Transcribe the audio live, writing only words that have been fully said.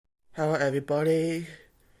Hello everybody,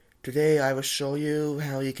 today I will show you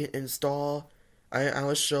how you can install, I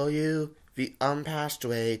will show you the unpatched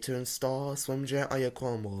way to install SwimJet on your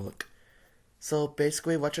Chromebook. So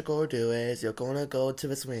basically what you're going to do is you're going to go to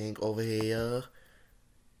this link over here,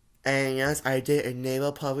 and yes, I did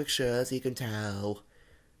enable public share so you can tell.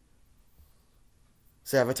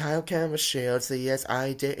 So the title can be shared, so yes,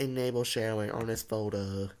 I did enable sharing on this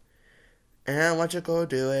folder. And what you're going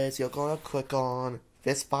to do is you're going to click on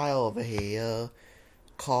this file over here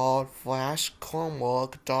called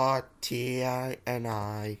flash-chromebook.tini. And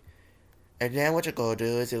then what you're going to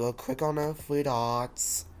do is you're going to click on the three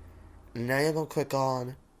dots, and then you're going to click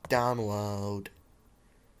on download.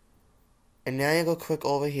 And then you're going to click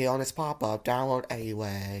over here on this pop-up, download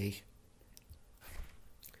anyway.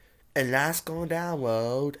 And that's going to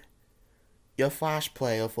download your Flash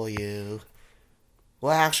player for you.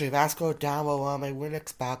 Well, actually, that's going to download one of my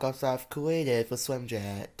Linux backups I've created for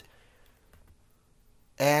SwimJet.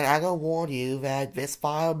 And I'm going to warn you that this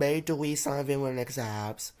file may delete some of your Linux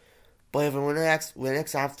apps. But if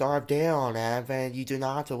Linux apps don't update on it, then you do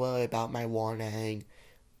not have to worry about my warning.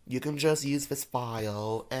 You can just use this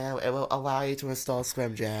file, and it will allow you to install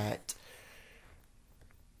SwimJet.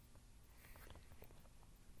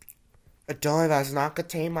 Don't worry, that does not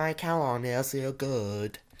contain my account on there, so you're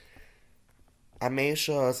good. I made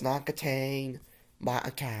sure it's not contain my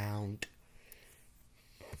account.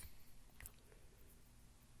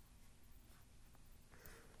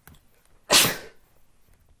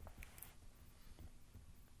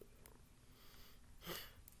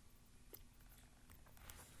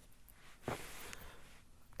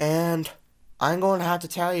 And I'm going to have to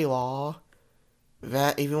tell you all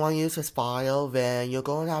that if you want to use this file, then you're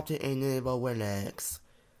going to have to enable Linux.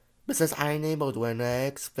 But since I enabled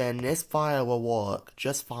Linux, then this file will work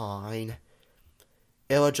just fine.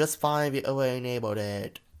 It will just fine if you already enabled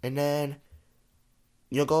it. And then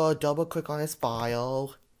you're going to double click on this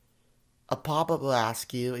file. A pop-up will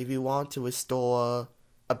ask you if you want to restore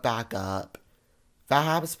a backup. That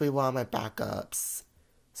happens to be one of my backups.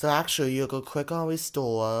 So actually, you can click on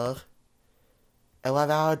restore, and what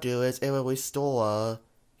that'll do is it will restore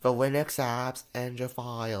the Linux apps and your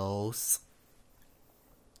files.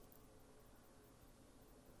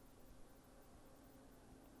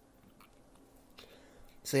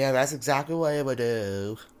 So yeah, that's exactly what it will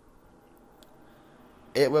do.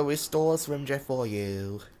 It will restore SwimJet for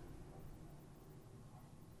you.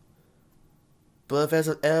 But if there's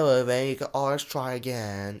an error, then you can always try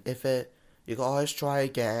again. You can always try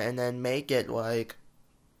again and then make it like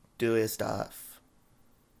do your stuff.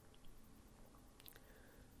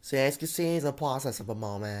 So as you can see, it's a process of a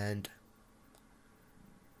moment.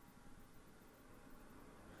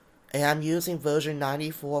 And I'm using version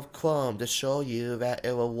 94 of Chrome to show you that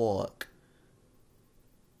it will work.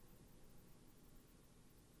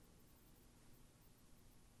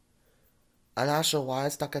 I'm not sure why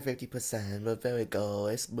it's stuck at 50%, but there we go,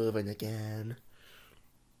 it's moving again.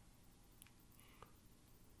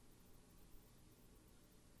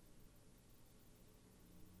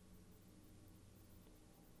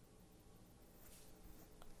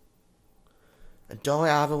 And don't worry,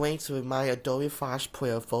 I have a link to my Adobe Flash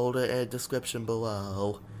Player folder in the description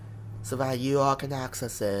below, so that you all can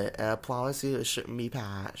access it, and I promise you it shouldn't be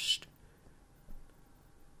patched.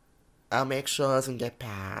 I'll make sure it doesn't get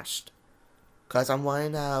patched. Because I'm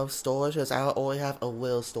running out of storage, because I only have a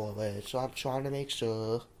little storage, so I'm trying to make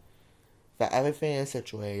sure that everything is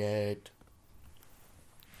situated.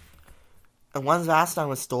 And once that's done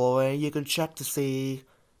with storing, you can check to see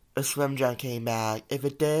if SwimJet came back. If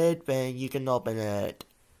it did, then you can open it.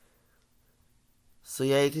 So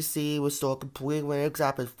yeah, you can see we store complete Linux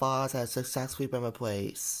app and files has successfully been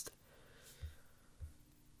replaced.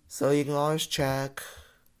 So you can always check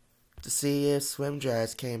to see if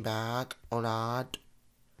SwimJet came back or not.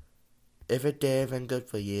 If it did, then good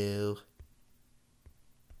for you.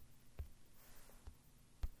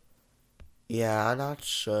 Yeah, I'm not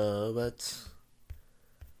sure, but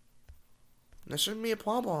there shouldn't be a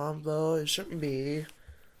problem, though. It shouldn't be.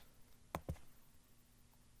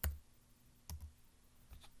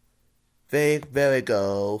 There we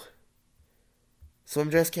go.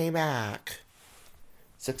 SwimJet came back.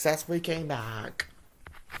 Successfully came back.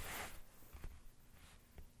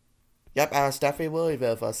 Yep, I was definitely worried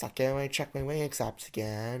there for a second when I checked my Linux apps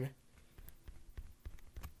again.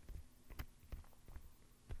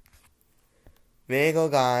 There you go,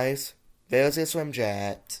 guys. There's your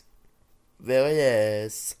SwimJet. There it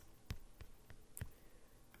is.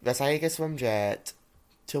 That's how you get SwimJet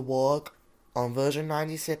to work on version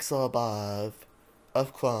 96 or above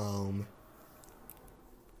of Chrome.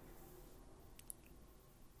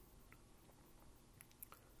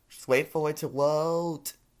 Just wait for it to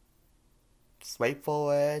load. Just wait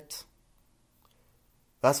for it.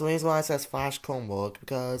 That's the reason why it says flash-chromebook,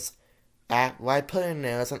 because what I put in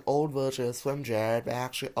there is an old version of SwimJet that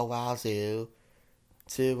actually allows you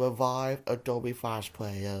to revive Adobe Flash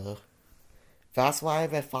Player. That's why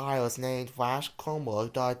the file is named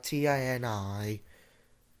flash-chromebook.tini,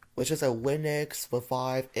 which is a Linux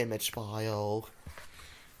revive image file.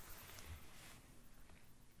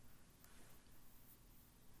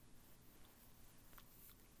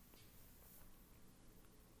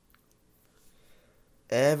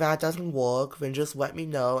 If that doesn't work, then just let me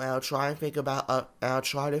know, and I'll try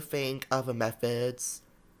to think other methods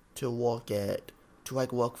to work it, to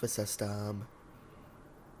work the system.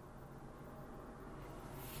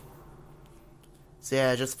 So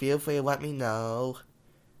yeah, just feel free to let me know,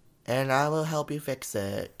 and I will help you fix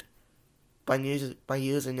it by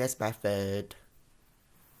using this method.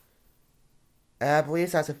 And I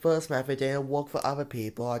believe that's the first method didn't work for other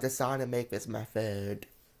people. I decided to make this method,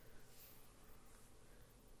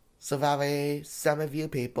 so that way some of you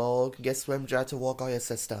people can get SwimJet to work on your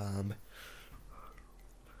system.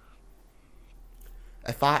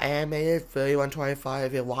 If I animated 3125,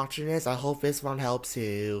 if you're watching this, I hope this one helps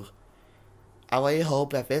you. I really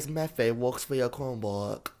hope that this method works for your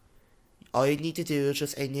Chromebook. All you need to do is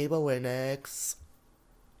just enable Linux.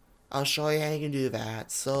 I'll show you how you can do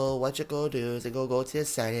that. So what you're going to do is you're going to go to the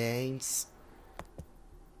settings.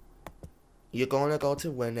 You're going to go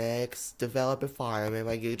to Linux, develop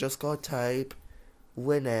environment, you just go type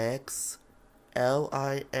Linux,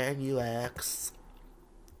 Linux,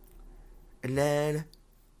 and then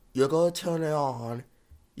you're going to turn it on.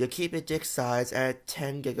 You keep your disk size at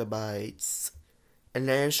 10 gigabytes, and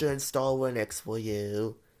then it should install Linux for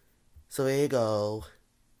you. So there you go.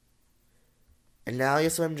 And now your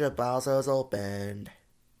SwimJet browser is opened.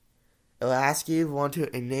 It'll ask you if you want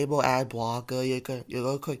to enable ad blocker. You're going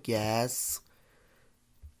to click yes.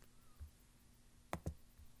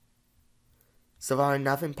 So far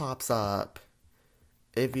nothing pops up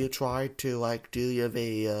if you try to do your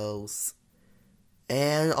videos.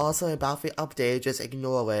 And also about the update, just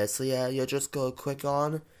ignore it. So yeah, you just go click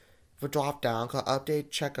on the drop down called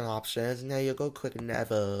update checking options, and then you go click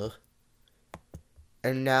never.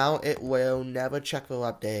 And now it will never check for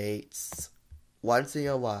updates once in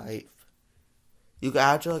your life. You can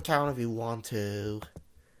add your account if you want to,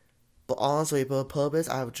 but honestly, for the purpose,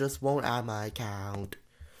 I just won't add my account.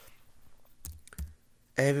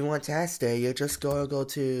 And if you want to test it, you're just going to go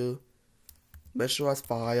to Mishra's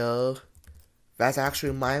file. That's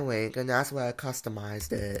actually my link, and that's where I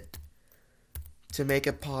customized it to make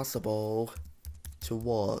it possible to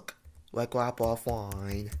work WAP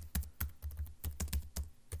offline.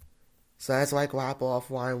 So that's WAP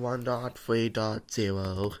offline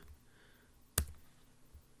 1.3.0.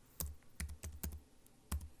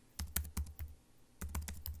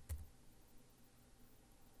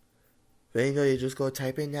 Then you just go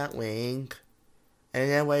type in that link, and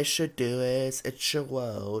then what it should do is it should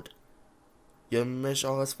load your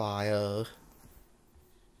Mishra's file.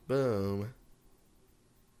 Boom.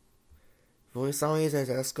 For some reason,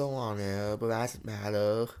 let's go on there, but that doesn't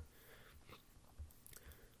matter.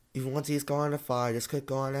 If you want to just go on the file, just click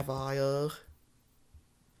on the file.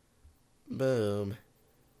 Boom.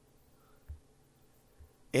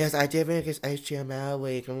 Yes, I did make this HTML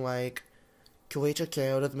where you can create your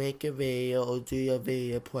characters, make a video, or do your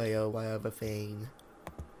video player, whatever thing.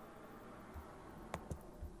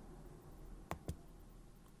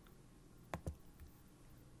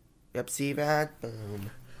 Yep, see that?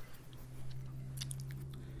 Boom.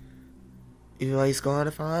 You always go on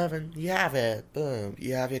the file and you have it. Boom.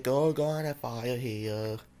 You have your go on the file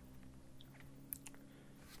here.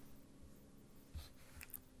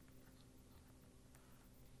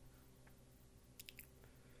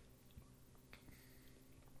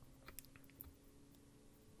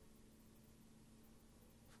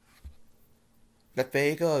 But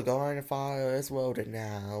there you go on the file is loaded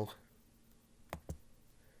now.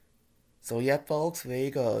 So yeah, folks, there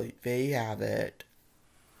you go. There you have it.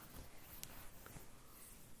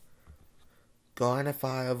 Go on the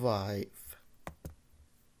file of life.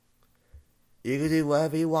 You can do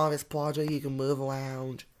whatever you want with this project. You can move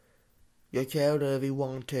around your character if you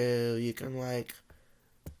want to. You can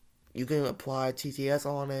you can apply TTS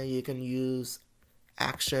on it. You can use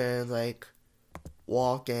actions like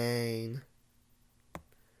walking.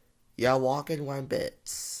 Yeah, walking 1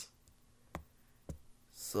 bits.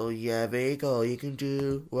 So yeah, there you go. You can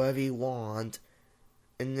do whatever you want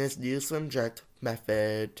in this new SwimJet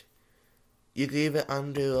method. You can even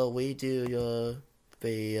undo or redo your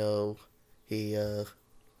video here.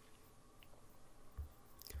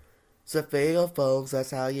 So there you go, folks.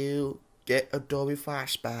 That's how you get Adobe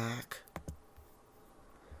Flash back.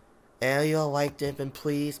 And if you liked it, then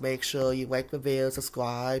please make sure you like the video,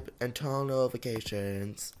 subscribe, and turn on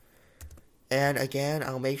notifications. And again,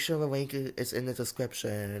 I'll make sure the link is in the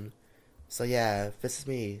description. So yeah, this is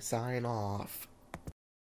me, signing off.